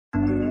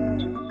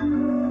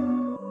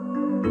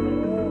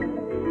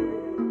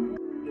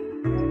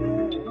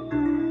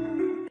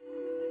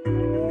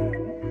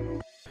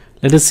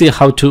Let us see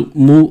how to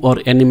move or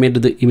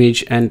animate the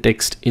image and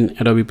text in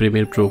Adobe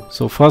Premiere Pro.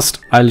 So first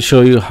I'll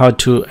show you how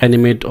to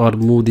animate or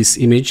move this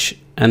image,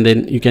 and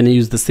then you can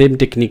use the same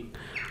technique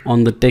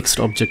on the text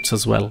objects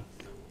as well.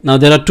 Now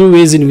there are two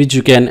ways in which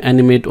you can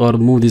animate or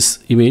move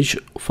this image.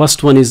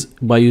 First one is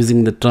by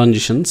using the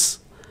transitions,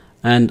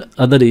 and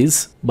other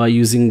is by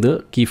using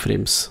the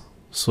keyframes.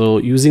 So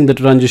using the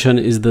transition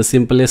is the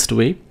simplest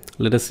way.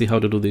 Let us see how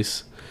to do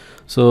this.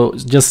 So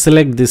just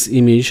select this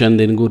image and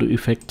then go to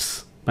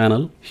effects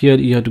panel. Here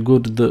you have to go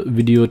to the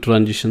video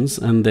transitions,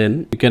 and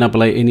then you can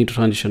apply any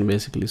transition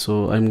basically.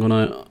 So I'm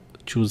gonna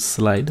choose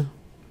slide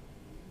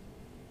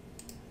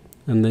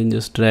and then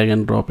just drag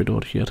and drop it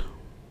over here.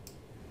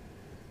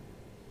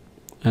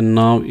 And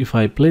now if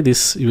I play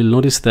this, you will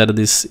notice that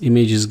this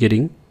image is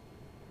getting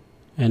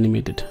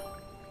animated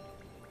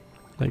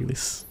like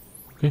this.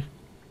 Okay,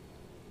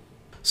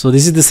 so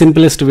this is the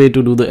simplest way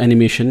to do the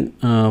animation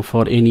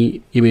for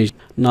any image.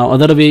 Now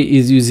other way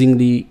is using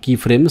the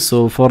keyframes.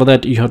 So for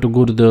that you have to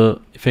go to the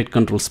effect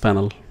controls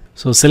panel.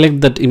 So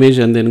select that image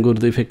and then go to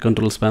the effect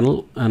controls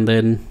panel, and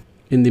then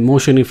in the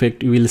motion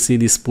effect you will see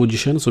this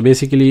position. So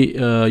basically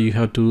you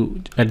have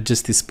to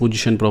adjust this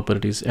position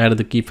properties, add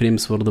the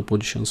keyframes for the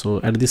position.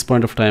 So at this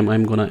point of time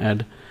I'm gonna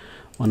add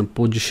one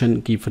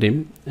position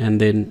keyframe,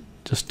 and then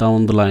just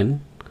down the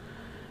line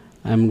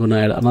I'm gonna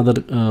add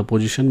another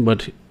position,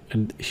 but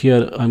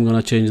here I'm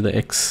gonna change the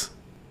X.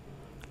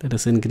 Let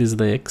us increase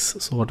the X.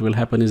 So what will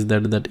happen is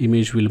that that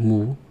image will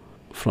move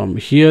from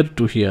here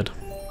to here.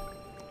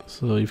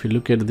 So if you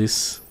look at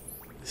this,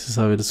 this is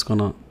how it's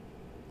gonna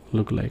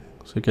look like.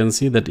 So you can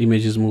see that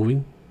image is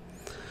moving.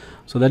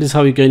 So that is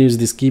how you can use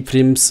these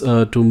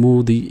keyframes to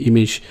move the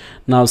image.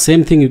 Now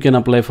same thing you can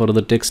apply for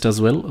the text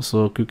as well.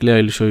 So quickly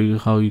I'll show you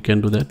how you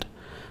can do that.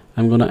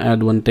 I'm gonna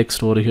add one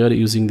text over here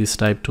using this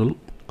type tool.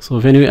 So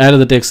when you add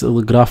the text, the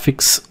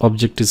graphics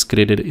object is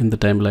created in the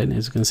timeline,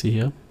 as you can see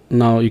here.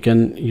 Now you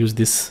can use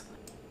this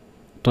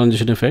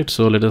transition effect.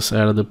 So let us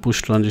add the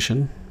push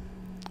transition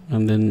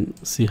and then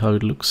see how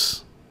it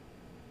looks.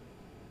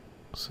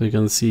 So you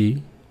can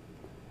see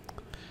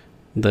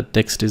the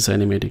text is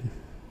animating,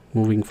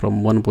 moving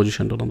from one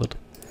position to another.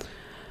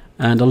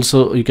 And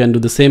also you can do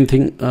the same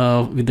thing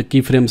with the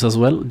keyframes as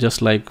well,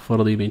 just like for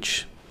the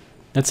image.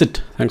 That's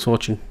it. Thanks for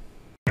watching.